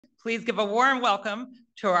please give a warm welcome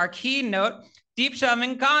to our keynote, Deepsha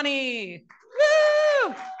Menghani.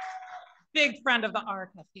 Woo! Big friend of the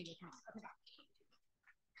R Cascadia.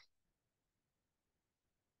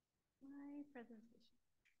 My presentation.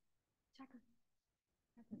 Check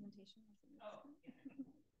my presentation.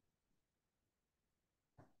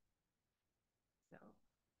 So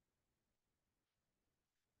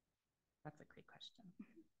that's a great question.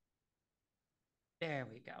 There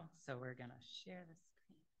we go. So we're going to share the screen.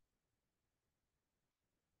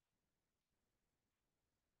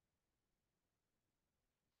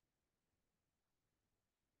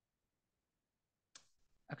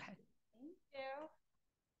 Okay. Thank you.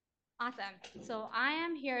 Awesome. So I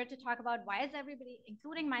am here to talk about why is everybody,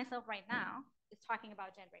 including myself right now, is talking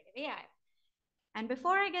about generative AI. And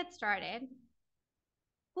before I get started,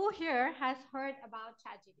 who here has heard about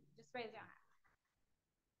ChatGPT? Just raise your hand.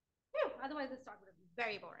 Phew, otherwise this talk would have been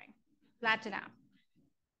very boring. Glad to know.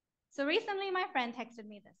 So recently my friend texted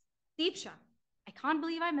me this. Deepsha, I can't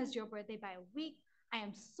believe I missed your birthday by a week. I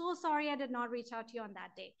am so sorry I did not reach out to you on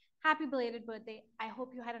that day. Happy belated birthday. I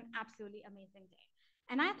hope you had an absolutely amazing day.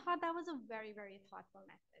 And I thought that was a very, very thoughtful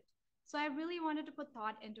message. So I really wanted to put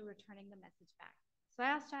thought into returning the message back. So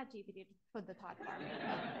I asked ChatGPT to put the thought for me.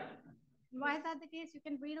 Why is that the case? You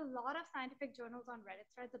can read a lot of scientific journals on Reddit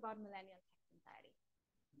threads about millennial tech anxiety.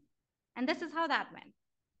 And this is how that went.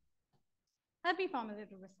 Let me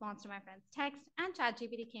formulate a response to my friend's text, and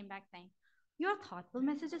ChatGPT came back saying, your thoughtful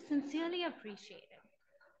message is sincerely appreciated.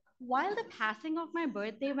 While the passing of my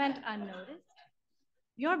birthday went unnoticed,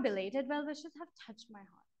 your belated well wishes have touched my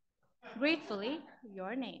heart. Gratefully,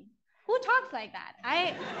 your name. Who talks like that?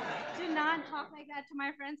 I do not talk like that to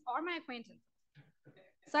my friends or my acquaintances.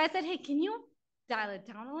 So I said, hey, can you dial it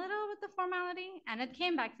down a little with the formality? And it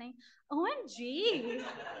came back saying, OMG,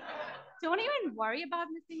 don't even worry about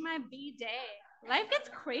missing my B-day. Life gets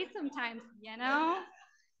crazy sometimes, you know?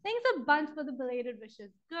 Thanks a bunch for the belated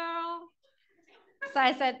wishes, girl. So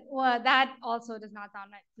I said, well, that also does not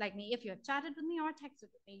sound like me. If you have chatted with me or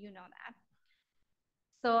texted with me, you know that.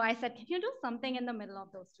 So I said, can you do something in the middle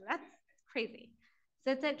of those two? That's crazy.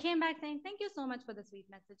 So it came back saying, thank you so much for the sweet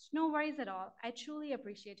message. No worries at all. I truly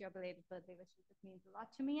appreciate your belated birthday wishes. It means a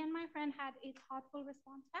lot to me. And my friend had a thoughtful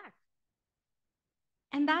response back.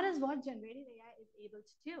 And that is what generative AI is able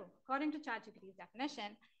to do. According to ChatGPT's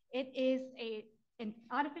definition, it is an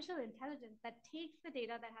artificial intelligence that takes the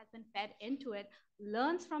data that has been fed into it,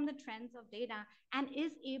 learns from the trends of data, and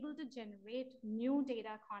is able to generate new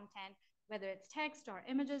data content, whether it's text or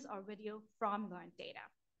images or video from learned data.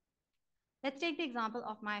 Let's take the example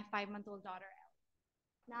of my 5-month-old daughter, Ellie.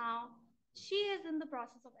 Now, she is in the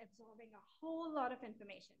process of absorbing a whole lot of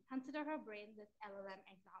information. Consider her brain this LLM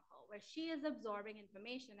example, where she is absorbing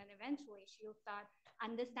information and eventually she'll start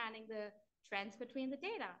understanding the trends between the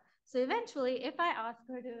data. So eventually, if I ask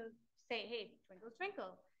her to say, hey, twinkle,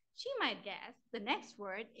 twinkle, she might guess the next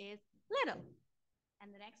word is little and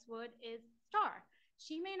the next word is star.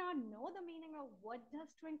 She may not know the meaning of what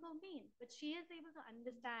does twinkle mean, but she is able to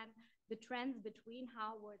understand the trends between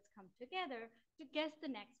how words come together to guess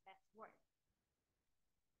the next best word.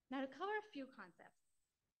 Now, to cover a few concepts,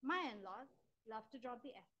 my in-laws love to drop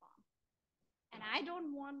the F-bomb, and I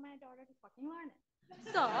don't want my daughter to fucking learn it.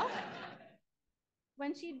 So,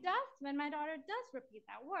 when my daughter does repeat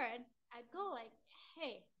that word, I'd go like,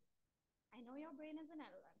 hey, I know your brain is an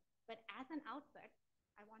LLM, but as an output,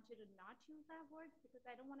 I want you to not use that word because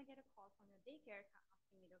I don't want to get a call from your daycare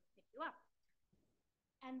asking me to pick you up.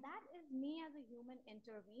 And that is me as a human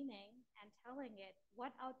intervening and telling it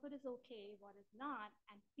what output is okay, what is not,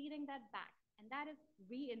 and feeding that back. And that is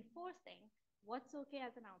reinforcing what's okay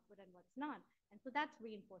as an output and what's not. And so that's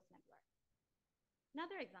reinforcement work.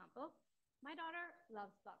 Another example, my daughter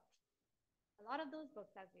loves books. A lot of those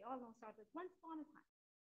books, as we all know, start with once upon a time.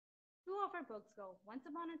 2 of her books go, once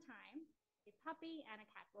upon a time, a puppy and a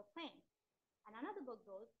cat were playing. And another book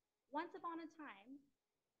goes, once upon a time,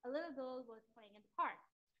 a little girl was playing in the park.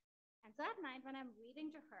 And so at night when I'm reading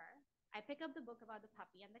to her, I pick up the book about the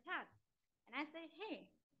puppy and the cat. And I say, hey,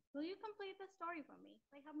 will you complete the story for me?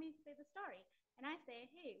 Like, help me say the story. And I say,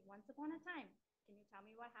 hey, once upon a time, can you tell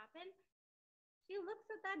me what happened? She looks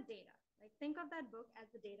at that data. Like, think of that book as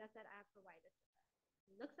the data set I've provided to her.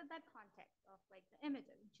 She looks at that context of like the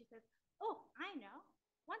images and she says, oh, I know.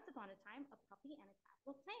 Once upon a time, a puppy and a cat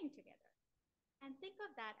were playing together. And think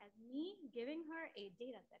of that as me giving her a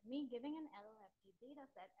data set, me giving an LLM a data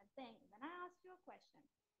set and saying, when I ask you a question,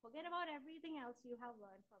 forget about everything else you have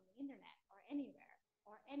learned from the internet or anywhere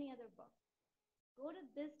or any other book. Go to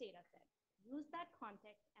this data set, use that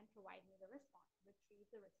context and provide me the response, retrieve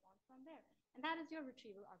the response from there. And that is your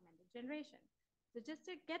retrieval augmented generation. So just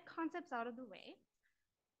to get concepts out of the way,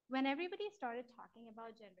 when everybody started talking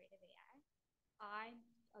about generative AI,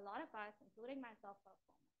 a lot of us, including myself, felt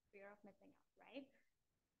fear of missing out, right?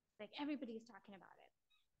 It's like everybody's talking about it.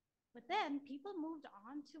 But then people moved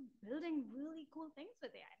on to building really cool things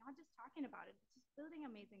with AI, not just talking about it, but just building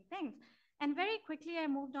amazing things. And very quickly, I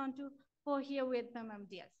moved on to por here with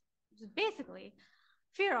MMDS, which is basically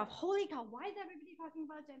fear of, holy cow, why is everybody talking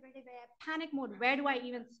about generative AI? Panic mode, where do I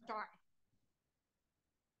even start?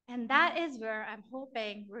 And that is where I'm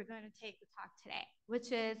hoping we're going to take the talk today,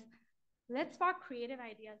 which is let's spark creative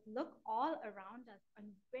ideas, look all around us on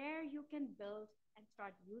where you can build and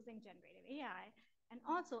start using generative AI. And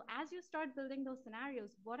also, as you start building those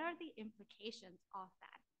scenarios, what are the implications of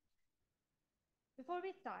that? Before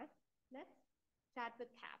we start, let's chat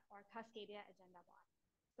with CAP, or Cascadia Agenda Bot.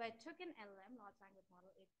 So I took an LLM, Large Language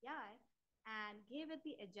Model API, and gave it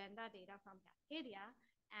the agenda data from Cascadia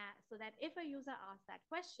so that if a user asks that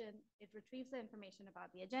question, it retrieves the information about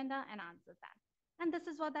the agenda and answers that. And this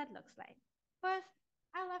is what that looks like. First,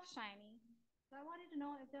 I love Shiny, so I wanted to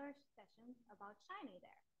know if there are sessions about Shiny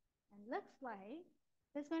there. And looks like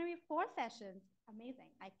there's going to be 4 sessions. Amazing.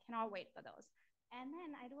 I cannot wait for those. And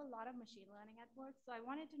then I do a lot of machine learning at work, so I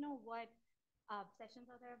wanted to know what sessions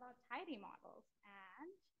are there about tidy models.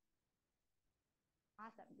 And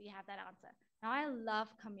awesome, we have that answer. Now I love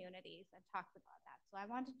communities and talks about that. So I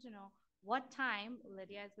wanted to know what time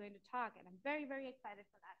Lydia is going to talk, and I'm very, very excited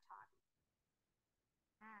for that talk.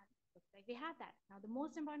 And looks like we have that. Now the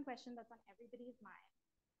most important question that's on everybody's mind,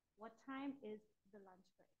 what time is the lunch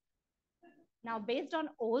break? Now based on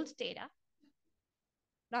old data,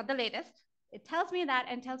 not the latest, it tells me that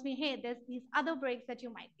and tells me, hey, there's these other breaks that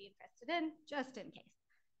you might be interested in, just in case.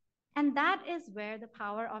 And that is where the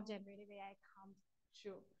power of generative AI comes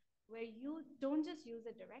true, where you don't just use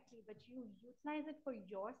it directly, but you utilize it for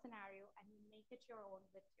your scenario and you make it your own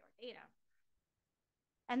with your data.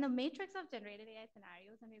 And the matrix of generative AI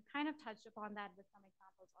scenarios, and we've kind of touched upon that with some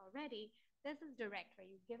examples already, this is direct, where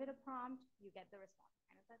you give it a prompt, you get the response,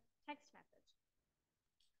 kind of a text message.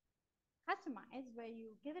 Customize, where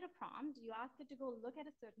you give it a prompt, you ask it to go look at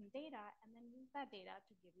a certain data, and then use that data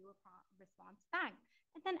to give you a response back.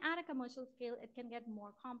 And then at a commercial scale, it can get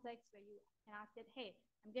more complex, where you can ask it, hey,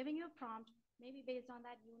 I'm giving you a prompt. Maybe based on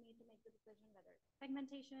that, you need to make the decision whether it's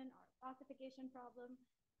segmentation or a classification problem.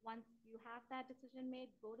 Once you have that decision made,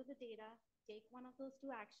 go to the data, take one of those 2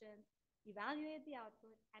 actions, evaluate the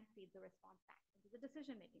output, and feed the response back into the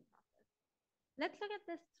decision-making process. Let's look at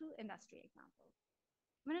this through industry examples.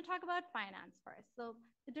 I'm going to talk about finance first. So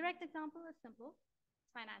the direct example is simple.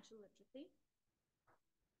 It's financial literacy.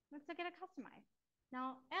 Let's look at a customize.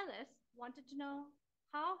 Now, Ellis wanted to know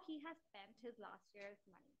how he has spent his last year's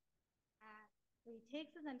money. So he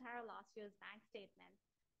takes his entire last year's bank statement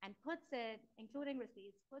and puts it, including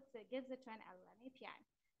receipts, gives it to an LLM API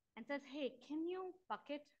and says, hey, can you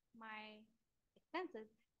bucket my expenses?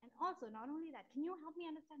 And also, not only that, can you help me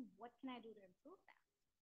understand what can I do to improve that?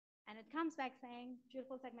 And it comes back saying,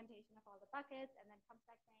 beautiful segmentation of all the buckets, and then comes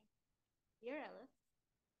back saying, dear Ellis,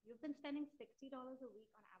 you've been spending $60 a week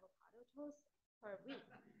on avocado toast per week.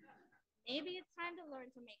 Maybe it's time to learn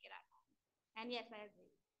to make it at home. And yes, I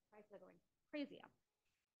agree. Prices are going crazy up.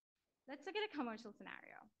 Let's look at a commercial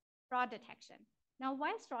scenario, fraud detection. Now,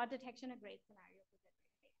 why is fraud detection a great scenario for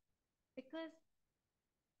generative AI? Because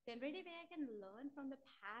generative AI can learn from the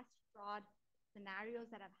past fraud scenarios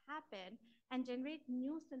that have happened and generate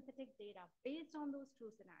new synthetic data based on those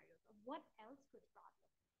true scenarios of what else could fraud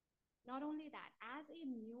look like. Not only that, as a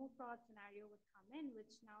new fraud scenario would come in,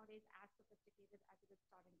 which nowadays as sophisticated as it is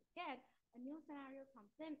starting to get, a new scenario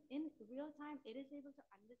comes in real time, it is able to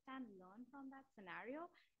understand, learn from that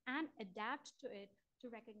scenario, and adapt to it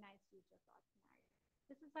to recognize future fraud scenarios.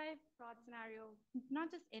 This is why fraud scenario,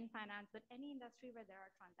 not just in finance, but any industry where there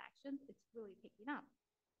are transactions, it's really picking up.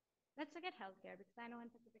 Let's look at healthcare, because I know in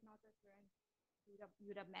Pacific Northwest we're in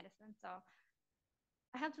UW medicine. So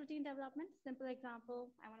a health routine development, simple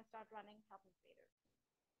example, I want to start running health inspectors.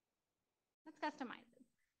 Let's customize it.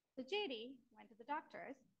 So JD went to the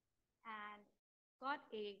doctors and got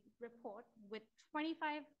a report with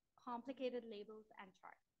 25 complicated labels and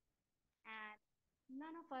charts. And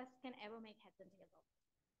none of us can ever make heads and tails of it.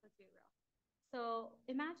 Let's be real. So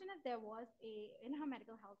imagine if there was in her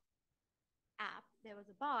medical health app, there was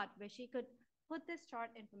a bot where she could put this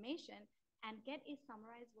chart information and get a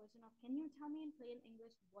summarized version of, can you tell me in plain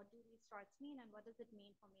English, what do these charts mean and what does it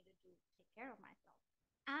mean for me to take care of myself?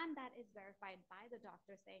 And that is verified by the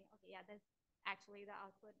doctor saying, okay, yeah, this actually the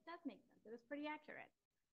output does make sense. It was pretty accurate.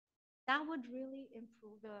 That would really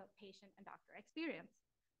improve the patient and doctor experience.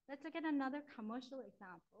 Let's look at another commercial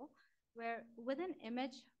example. where within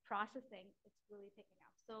image processing, it's really picking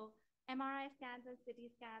up. So MRI scans and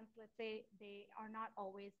CT scans, let's say they are not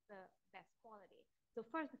always the best quality. So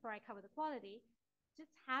first, before I cover the quality,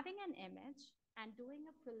 just having an image and doing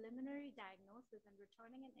a preliminary diagnosis and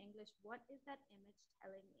returning in English, what is that image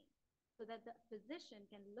telling me? So that the physician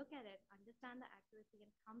can look at it, understand the accuracy,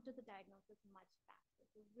 and come to the diagnosis much faster.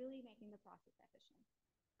 So really making the process efficient.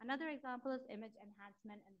 Another example is image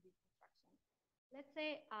enhancement and reconstruction. Let's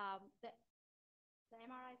say the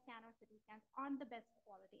MRI scan or CT scans aren't the best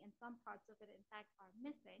quality, and some parts of it, in fact, are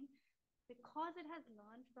missing. Because it has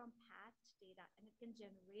learned from past data and it can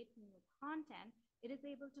generate new content, it is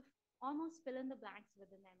able to almost fill in the blanks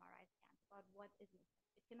within the MRI scans about what is missing.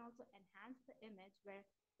 It can also enhance the image, where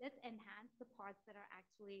let's enhance the parts that are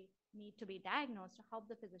actually need to be diagnosed to help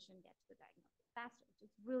the physician get to the diagnosis faster,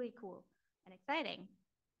 which is really cool and exciting.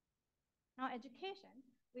 Now, education,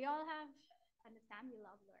 we all understand we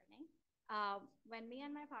love learning. When me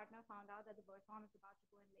and my partner found out that the birth mom is about to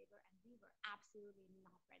go in labor and we were absolutely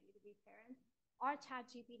not ready to be parents, our chat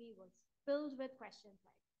GPT was filled with questions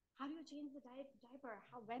like, how do you change the diaper?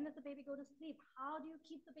 When does the baby go to sleep? How do you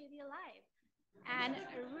keep the baby alive? And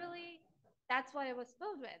really, that's what it was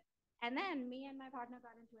filled with. And then me and my partner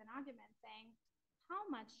got into an argument saying, how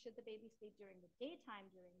much should the baby sleep during the daytime,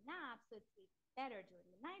 during naps, so it sleeps better during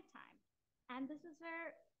the nighttime? And this is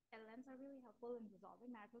where LLMs are really helpful in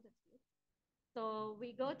resolving marital disputes. So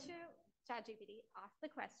we go to ChatGPT, ask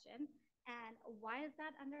the question, and why is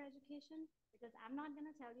that under education? Because I'm not going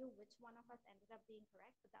to tell you which one of us ended up being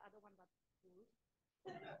correct, but the other one got fooled.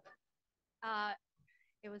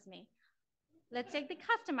 It was me. Let's take the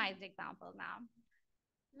customized example now.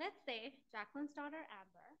 Let's say Jacqueline's daughter,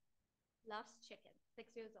 Amber, loves chicken,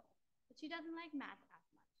 6 years old, but she doesn't like math as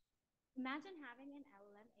much. Imagine having an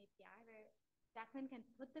LLM API where Jacqueline can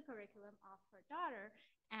put the curriculum of her daughter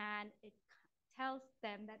and it tells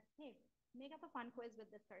them that, hey, make up a fun quiz with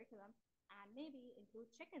this curriculum and maybe include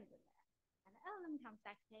chickens in there. And the LLM comes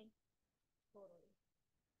back saying, totally.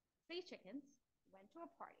 3 chickens went to a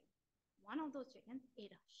party. One of those chickens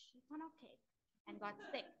ate a shit ton of cake and got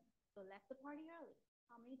sick, so left the party early.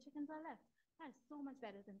 How many chickens are left? That is so much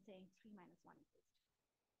better than saying 3 minus 1 equals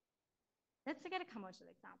 2. Let's take a commercial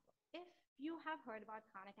example. If you have heard about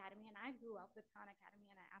Khan Academy, and I grew up with Khan Academy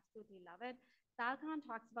and I absolutely love it, Sal Khan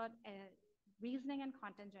talks about reasoning and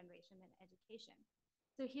content generation in education.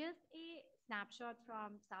 So here's a snapshot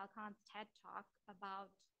from Sal Khan's TED Talk about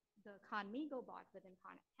the Khan Migo bot within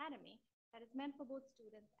Khan Academy that is meant for both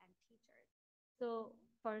students and teachers. So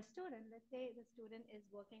for a student, let's say the student is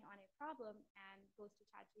working on a problem and goes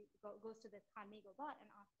to this Khan Migo bot and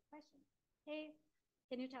asks the question, hey,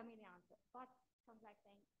 can you tell me the answer? Bot comes back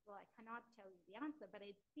saying, well, I cannot tell you the answer, but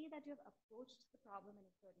I see that you have approached the problem in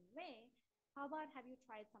a certain way. How about have you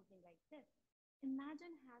tried something like this?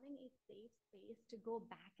 Imagine having a safe space to go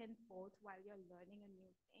back and forth while you're learning a new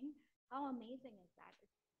thing. How amazing is that?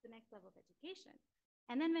 It's the next level of education.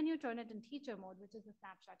 And then when you turn it in teacher mode, which is the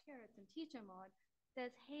snapshot here, it's in teacher mode, it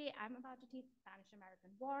says, hey, I'm about to teach the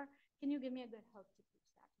Spanish-American War. Can you give me a good hook to teach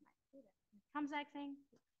that to my students? And it comes back saying,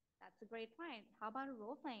 that's a great point. How about a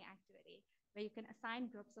role-playing activity where you can assign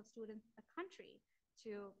groups of students a country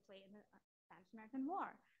to play in the Spanish-American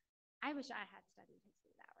War? I wish I had studied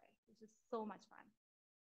history that way, which is so much fun.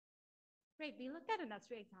 Great, we looked at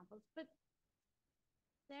industry examples, but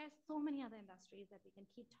there are so many other industries that we can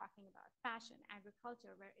keep talking about. Fashion,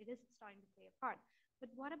 agriculture, where it is starting to play a part. But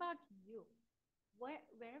what about you?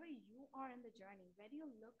 Wherever you are in the journey, where do you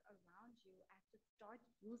look around you as to start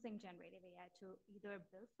using generative AI to either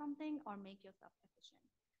build something or make yourself efficient?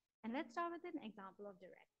 And let's start with an example of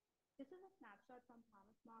direct. This is a snapshot from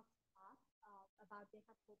Thomas Mock's talk about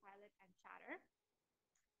GitHub Copilot and Chatter,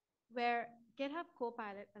 where GitHub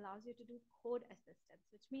Copilot allows you to do code assistance,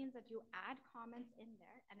 which means that you add comments in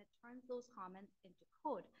there and it turns those comments into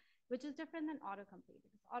code, which is different than autocomplete,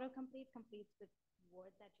 because autocomplete completes with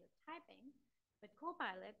words that you're typing, but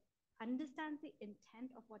Copilot understands the intent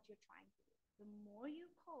of what you're trying to do. The more you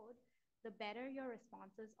code, the better your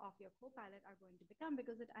responses of your Copilot are going to become,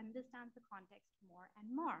 because it understands the context more and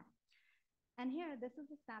more. And here, this is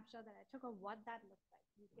a snapshot that I took of what that looks like.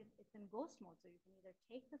 It's in ghost mode, so you can either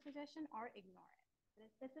take the suggestion or ignore it. But I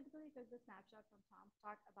specifically took the snapshot from Tom's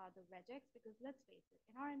talk about the regex, because let's face it,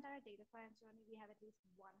 in our entire data science journey, we have at least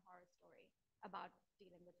one horror story about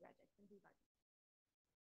dealing with regex and debugging.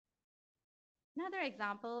 Another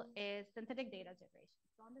example is synthetic data generation.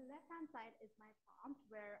 So on the left-hand side is my prompt,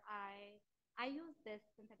 where I use this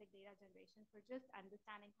synthetic data generation for just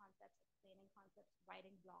understanding concepts, explaining concepts,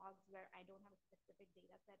 writing blogs where I don't have a specific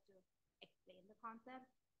data set to explain the concept.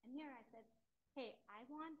 And here I said, hey, I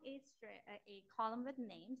want a column with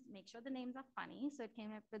names. Make sure the names are funny. So it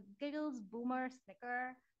came up with Giggles, Boomer,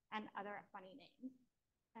 Snicker, and other funny names.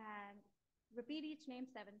 And repeat each name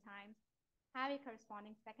 7 times. Have a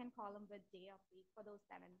corresponding second column with day of week for those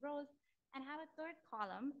 7 rows. And have a third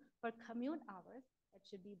column for commute hours that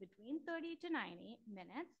should be between 30 to 90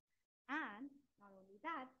 minutes. And not only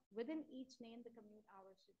that, within each name, the commute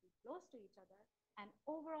hours should be close to each other. And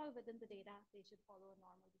overall, within the data, they should follow a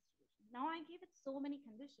normal distribution. Now, I gave it so many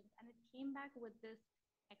conditions, and it came back with this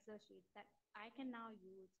Excel sheet that I can now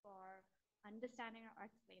use for understanding or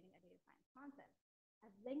explaining a data science concept.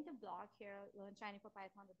 I've linked a blog here, Learn Shiny for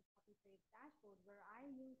Python, with the puppy trades dashboard, where I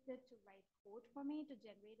used it to write code for me to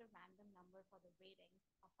generate a random number for the rating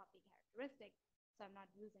of puppy characteristics. So I'm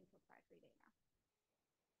not using proprietary data.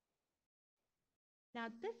 Now,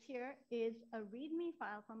 this here is a README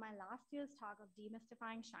file from my last year's talk of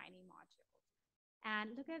demystifying Shiny modules.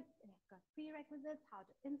 And look at, I've got prerequisites, how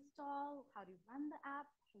to install, how to run the app,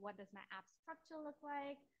 what does my app structure look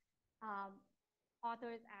like,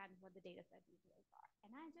 authors, and what the data set details are.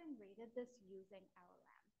 And I generated this using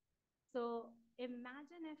LLM. So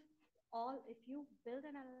imagine if you build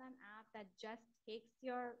an LLM app that just takes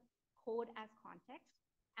your code as context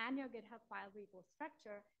and your GitHub file repo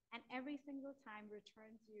structure, and every single time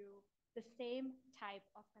returns you the same type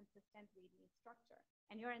of consistent README structure,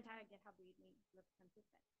 and your entire GitHub README looks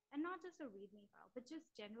consistent. And not just a README file, but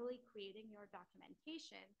just generally creating your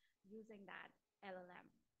documentation using that LLM.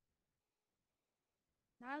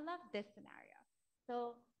 Now, I love this scenario.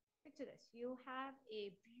 So picture this. You have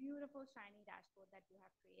a beautiful Shiny dashboard that you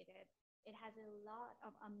have created. It has a lot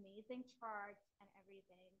of amazing charts and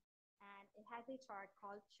everything. And it has a chart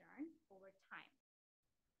called churn over time.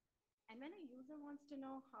 And when a user wants to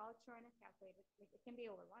know how churn is calculated, like it can be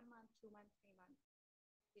over 1 month, 2 months, 3 months,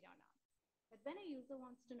 we don't know. But when a user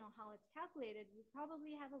wants to know how it's calculated, you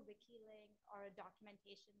probably have a wiki link or a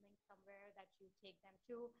documentation link somewhere that you take them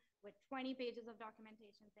to with 20 pages of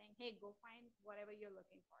documentation saying, hey, go find whatever you're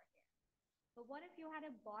looking for here. But what if you had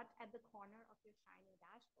a bot at the corner of your Shiny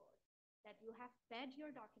dashboard that you have fed your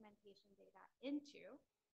documentation data into,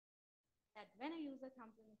 that when a user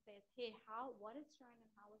comes in and says, hey, what is churn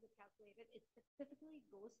and how was it calculated, it specifically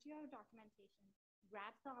goes to your documentation,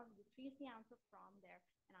 grabs retrieves the answer from there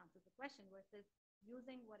and answers the question, versus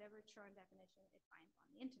using whatever churn definition it finds on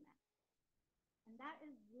the internet. And that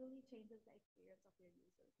really changes the experience of your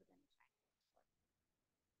users within the Shiny dashboard.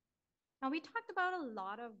 Now, we talked about a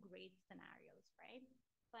lot of great scenarios, right?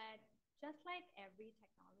 But just like every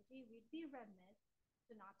technology, we'd be remiss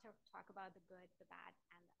to not talk about the good, the bad,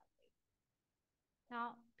 and the ugly.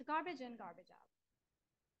 Now, the garbage in, garbage out.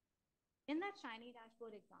 In that Shiny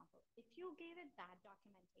dashboard example, if you gave it bad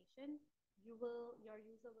documentation, your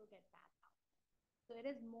user will get bad output. So it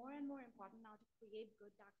is more and more important now to create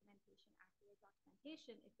good documentation, accurate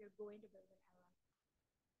documentation, if you're going to build an LLM.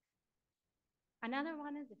 Another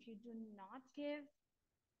one is if you do not give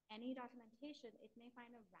any documentation, it may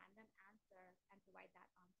find a random answer and provide that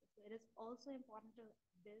answer. So it is also important to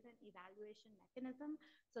build an evaluation mechanism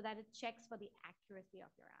so that it checks for the accuracy of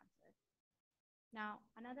your answer. Now,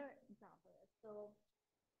 another example is, so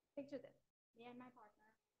picture this. Me and my partner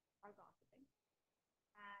are gossiping,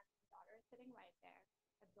 and my daughter is sitting right there,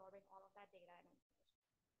 absorbing all of that data and information.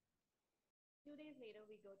 2 days later,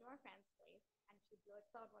 we go to our friend's place, and she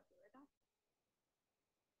blurts out what we were gossiping.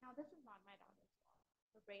 Now, this is not my daughter's fault.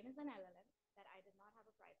 Her brain is an LLM that I did not have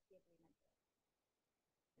a privacy agreement with.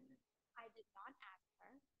 I did not ask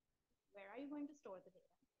her, where are you going to store the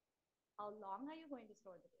data? How long are you going to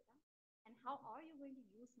store the data? And how are you going to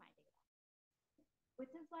use my data?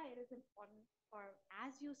 Which is why it is important for,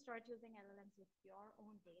 as you start using LLMs with your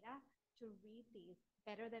own data, to read these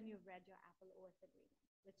better than you've read your Apple OS agreement,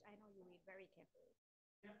 which I know you read very carefully.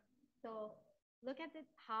 Yeah. So look at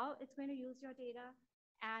how it's going to use your data,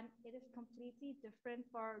 and it is completely different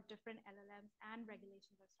for different LLMs, and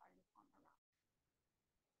regulations are starting to come around.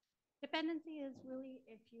 Dependency is really,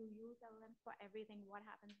 if you use LLMs for everything, what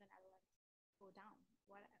happens when LLMs go down?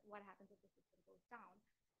 What happens if the system goes down?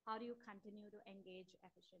 How do you continue to engage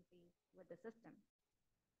efficiently with the system?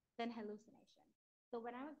 Then hallucination. So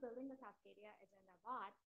when I was building the Cascadia agenda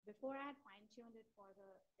bot, before I had fine-tuned it for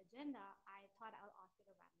the agenda, I thought I'll ask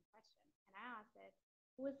it a random question. And I asked it,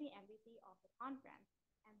 who is the MVP of the conference?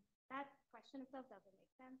 And that question itself doesn't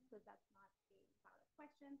make sense because that's not a valid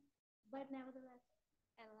question. But nevertheless,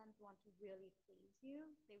 LLMs want to really please you.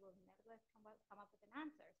 They will nevertheless come up with an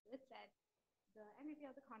answer. So it said, the MVP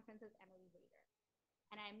of the conference is Emily Rader.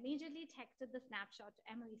 And I immediately texted the snapshot to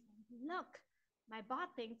Emily saying, look, my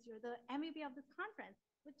bot thinks you're the MVP of this conference.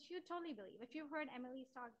 which you totally believe. If you've heard Emily's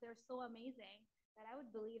talks, they're so amazing that I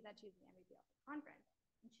would believe that she's the MVP of the conference.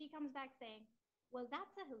 And she comes back saying, well,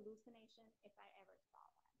 that's a hallucination if I ever saw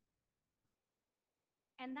one.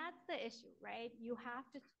 And that's the issue, right? You have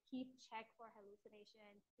to keep check for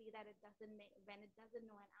hallucination, see that it doesn't make, when it doesn't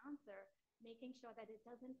know an answer, making sure that it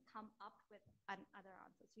doesn't come up with another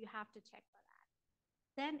answer. So you have to check for that.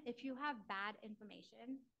 Then if you have bad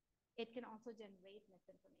information, it can also generate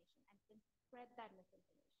misinformation and can spread that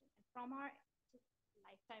misinformation. And from our just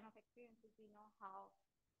lifetime of experiences, we know how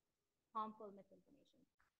harmful misinformation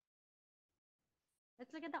is.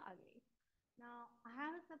 Let's look at the ugly. Now, I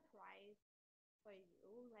have a surprise for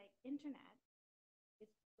you. Like, internet is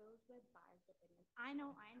filled with biased opinions. I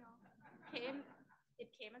know. It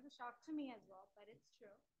came as a shock to me as well, but it's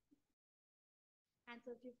true. And so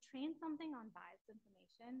if you've trained something on biased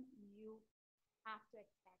information, you have to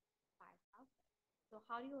expect biased output. So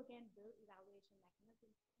how do you again build evaluation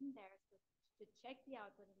mechanisms in there to check the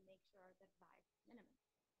output and make sure that bias is minimum?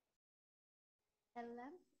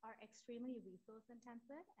 LLMs are extremely resource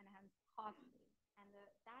intensive and hence costly, and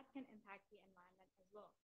that can impact the environment as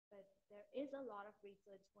well. But there is a lot of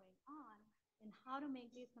research going on in how to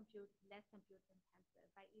make these compute less compute intensive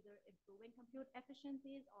by either improving compute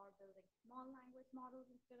efficiencies or building small language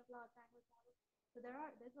models instead of large language models. So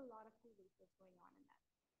there's a lot of cool research going on in that.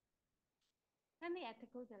 Then the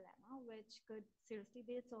ethical dilemma, which could seriously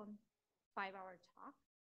be its own 5-hour talk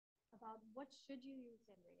about what should you use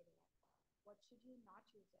generative AI for? What should you not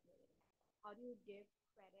use generative AI for? How do you give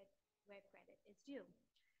credit where credit is due?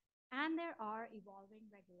 And there are evolving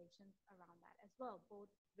regulations around that as well, both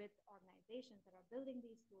with organizations that are building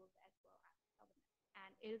these tools as well as government.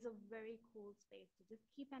 And it is a very cool space to just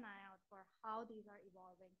keep an eye out for how these are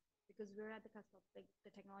evolving, because we're at the cusp of the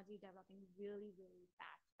technology developing really, really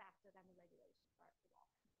fast, faster than the regulations are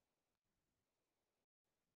evolving.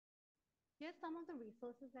 Here's some of the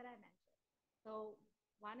resources that I mentioned. So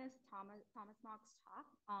one is Thomas Mock's talk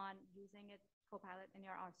on using it Copilot in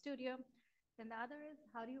your R Studio. Then the other is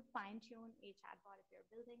how do you fine-tune a chatbot if you're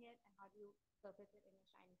building it, and how do you surface it in your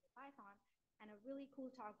Shiny for Python? And a really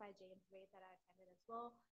cool talk by James Wade that I attended as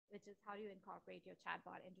well, which is how do you incorporate your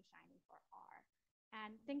chatbot into Shiny for R?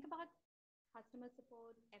 And think about customer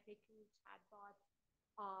support, FAQ, chatbots,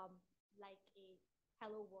 like a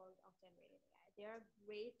hello world of generative AI. They're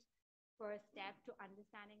great first step to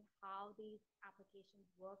understanding how these applications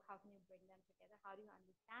work, how can you bring them together, how do you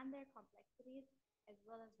understand their complexities, as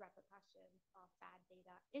well as repercussions of bad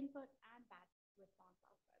data input and bad response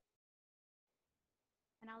output.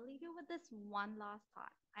 And I'll leave you with this one last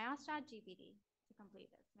thought. I asked ChatGPT to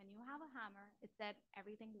complete this. When you have a hammer, it said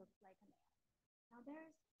everything looks like a nail. Now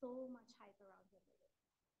there's so much hype around generative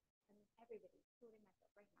AI. I mean, everybody, including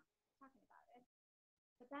myself right now, is talking about it.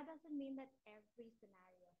 But that doesn't mean that every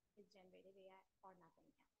scenario is generative AI or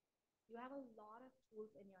nothing else. You have a lot of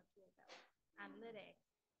tools in your tool belt: analytics,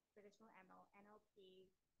 traditional ML, NLP,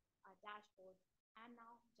 dashboards, and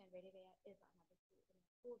now generative AI is another tool in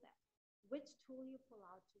your tool belt. Which tool you pull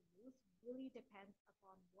out to use really depends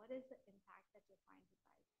upon what is the impact that you're trying to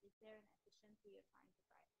drive. Is there an efficiency you're trying to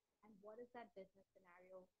drive? And what is that business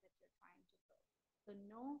scenario that you're trying to build? So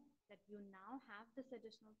know that you now have this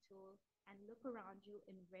additional tool and look around you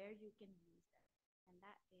in where you can use it. And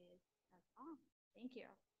that's all. Thank you.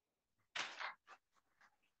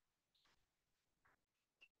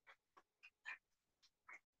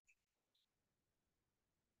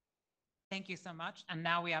 Thank you so much. And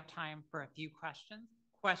now we have time for a few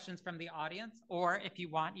questions from the audience, or if you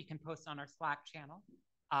want, you can post on our Slack channel.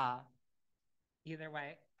 Either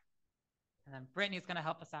way. And then Brittany's going to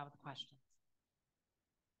help us out with the questions.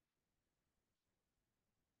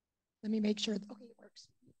 Let me make sure. Okay, it works.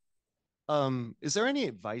 Is there any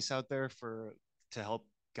advice out there to help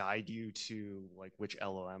guide you to like which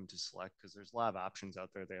LLM to select? Because there's a lot of options out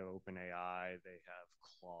there. They have OpenAI, they have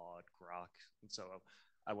Claude, Grok, and so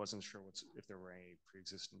I wasn't sure if there were any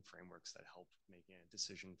pre-existing frameworks that helped making a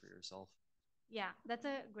decision for yourself. Yeah, that's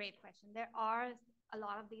a great question. There are a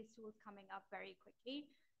lot of these tools coming up very quickly,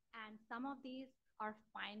 and some of these are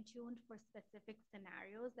fine-tuned for specific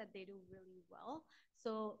scenarios that they do really well.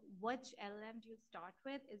 So which LLM do you start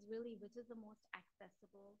with is really which is the most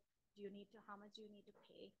accessible. How much do you need to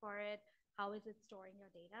pay for it? How is it storing your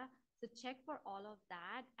data? So check for all of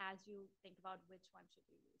that as you think about which one should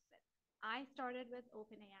you use it. I started with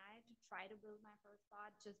OpenAI to try to build my first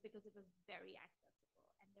bot just because it was very accessible.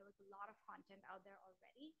 And there was a lot of content out there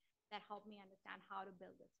already that helped me understand how to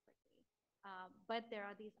build this quickly. But there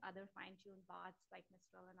are these other fine-tuned bots like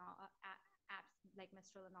Mistral and all, apps like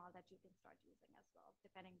Mistral and all that you can start using as well,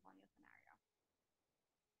 depending on your scenario.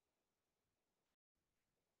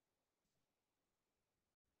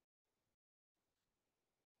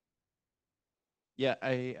 Yeah,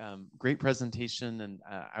 great presentation, and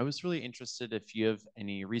I was really interested if you have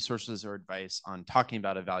any resources or advice on talking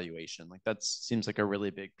about evaluation. Like that seems like a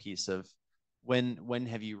really big piece of when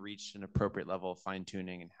have you reached an appropriate level of fine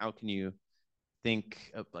tuning, and how can you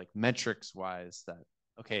think of like metrics wise that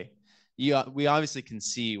okay, we obviously can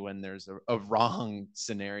see when there's a wrong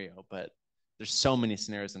scenario, but there's so many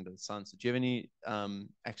scenarios under the sun. So do you have any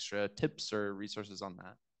extra tips or resources on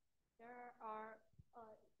that? There are,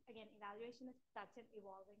 again, evaluation is such an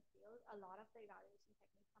evolving field. A lot of the evaluation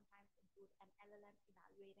techniques sometimes include an LLM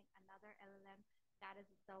evaluating another LLM. That is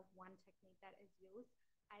itself one technique that is used.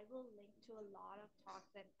 I will link to a lot of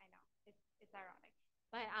talks, and I know it's ironic,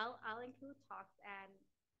 but I'll include talks and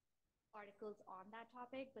articles on that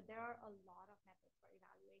topic. But there are a lot of methods for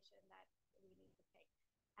evaluation that we need to pick.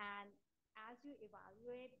 And as you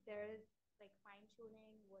evaluate, there's like fine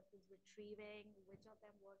tuning versus retrieving, which of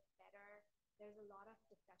them works better. There's a lot of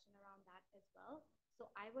discussion around that as well.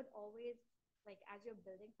 So I would always, like, as you're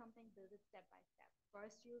building something, build it step by step.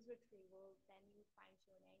 First use retrieval, then use fine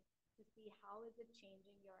tuning to see how is it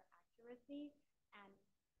changing your accuracy, and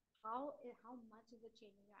how much is it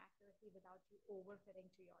changing your accuracy without you overfitting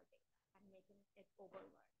to your data and making it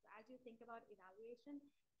overlearn. So as you think about evaluation,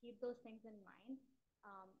 keep those things in mind.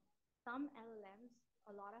 Some LLMs,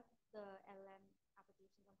 a lot of the LLM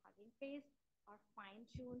applications on Hugging Face are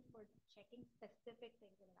fine-tuned for checking specific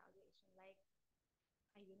things in evaluation, like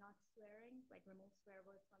are you not swearing, like remove swear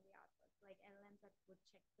words from the output, like LLMs that would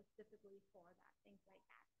check specifically for that, things like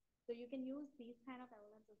that. So you can use these kind of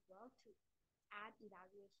LLMs as well to add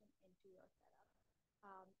evaluation into your setup.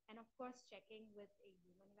 And of course, checking with a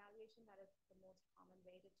human evaluation, that is the most common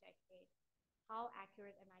way to check how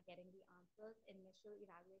accurate am I getting the answers. Initial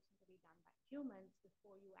evaluation to be done by humans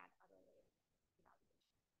before you add other layers of evaluation.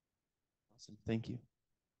 Awesome, thank you.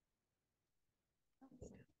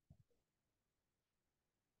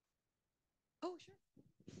 Oh, sure.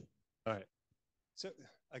 All right. So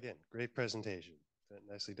again, great presentation.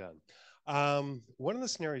 Nicely done. One of the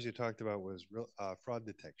scenarios you talked about was fraud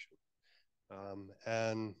detection.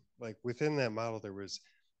 And like within that model, there was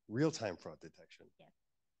real-time fraud detection. Yes.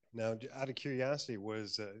 Now, out of curiosity, were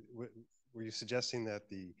you suggesting that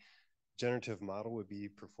the generative model would be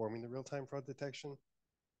performing the real-time fraud detection?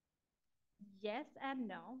 Yes and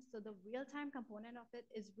no. So the real-time component of it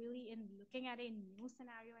is really in looking at a new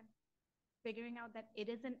scenario and figuring out that it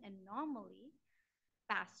is an anomaly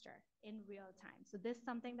faster in real time. So this is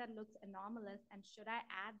something that looks anomalous, and should I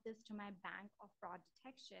add this to my bank of fraud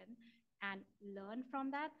detection and learn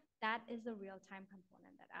from that? That is the real-time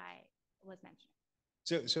component that I was mentioning.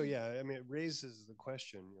 So yeah, I mean, it raises the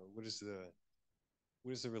question, what is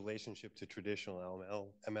the relationship to traditional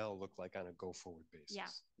ML look like on a go-forward basis?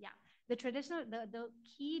 Yeah. The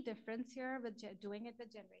key difference here with doing it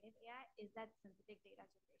with generative AI is that synthetic data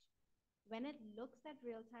generation. When it looks at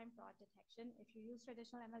real-time fraud detection, if you use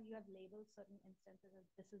traditional ML, you have labeled certain instances as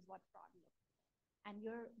this is what fraud looks like. And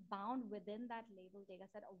you're bound within that labeled data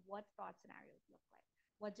set of what fraud scenarios look like.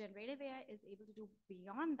 What generative AI is able to do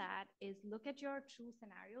beyond that is look at your true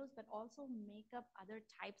scenarios, but also make up other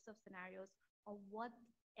types of scenarios of what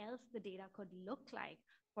else the data could look like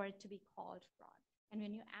for it to be called fraud. And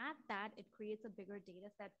when you add that, it creates a bigger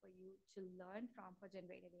data set for you to learn from for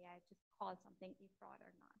generative AI to call something a fraud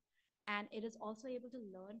or not. And it is also able to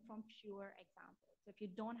learn from pure examples. So if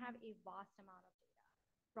you don't have a vast amount of data,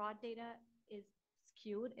 fraud data is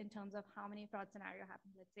skewed in terms of how many fraud scenario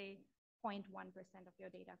happens. Let's say 0.1% of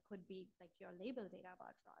your data could be like your label data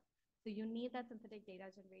about fraud. So you need that synthetic data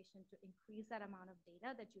generation to increase that amount of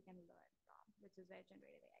data that you can learn from, which is where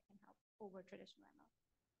generative AI can help over traditional ML.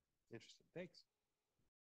 Interesting. Thanks.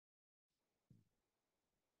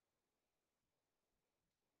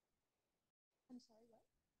 I'm sorry, what?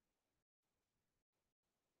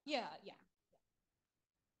 Yeah.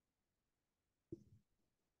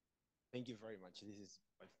 Thank you very much. This is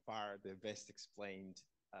by far the best explained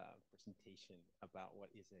presentation about what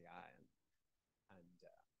is AI, and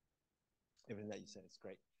everything that you said is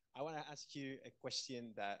great. I want to ask you a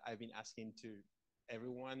question that I've been asking to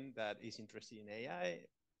everyone that is interested in AI,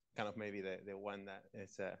 kind of maybe the one that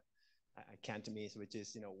is a can't miss, which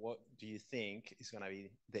is, what do you think is going to be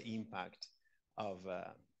the impact of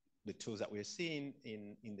the tools that we're seeing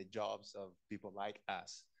in the jobs of people like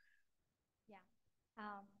us? Yeah.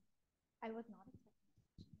 I was not expecting that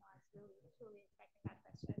question. No, I was really, truly expecting that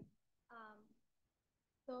question.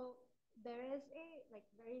 So there is a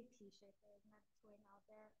very cliche thing that's going out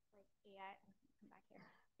there, like AI, come back here.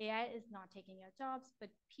 AI is not taking your jobs,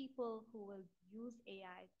 but people who will use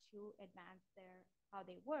AI to advance how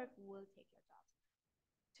they work will take your jobs.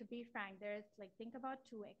 To to be frank, there's like, think about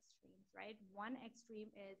two extremes, right? One extreme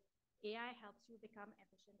is AI helps you become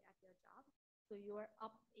efficient at your job. So you are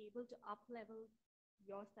able to up level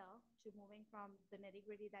yourself to moving from the nitty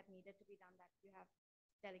gritty that needed to be done that you have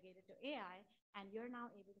delegated to AI, and you're now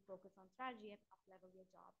able to focus on strategy and up level your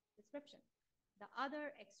job description. The other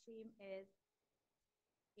extreme is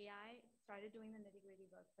AI started doing the nitty gritty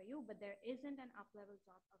work for you, but there isn't an up level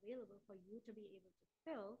job available for you to be able to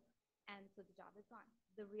fill, and so the job is gone.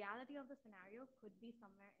 The reality of the scenario could be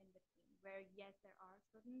somewhere in between, where yes, there are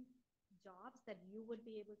certain jobs that you would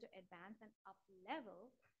be able to advance and up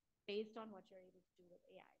level based on what you're able to do with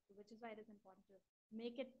AI, which is why it is important to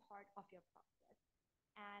make it part of your process.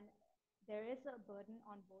 And there is a burden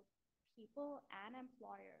on both people and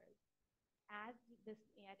employers as this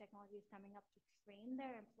AI technology is coming up to train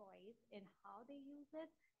their employees in how they use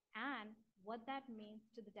it and what that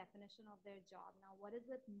means to the definition of their job. Now, what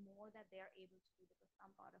is it more that they're able to do, because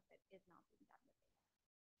some part of it is not being done with AI.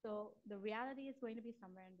 So the reality is going to be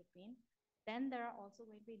somewhere in between. Then there are also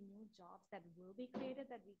going to be new jobs that will be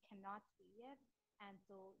created that we cannot see yet. And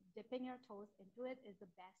so dipping your toes into it is the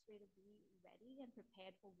best way to be ready and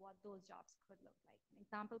prepared for what those jobs could look like. An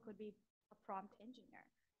example could be a prompt engineer.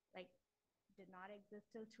 Like, did not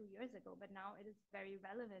exist till 2 years ago, but now it is very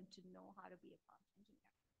relevant to know how to be a prompt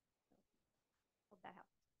engineer. So hope that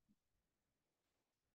helps.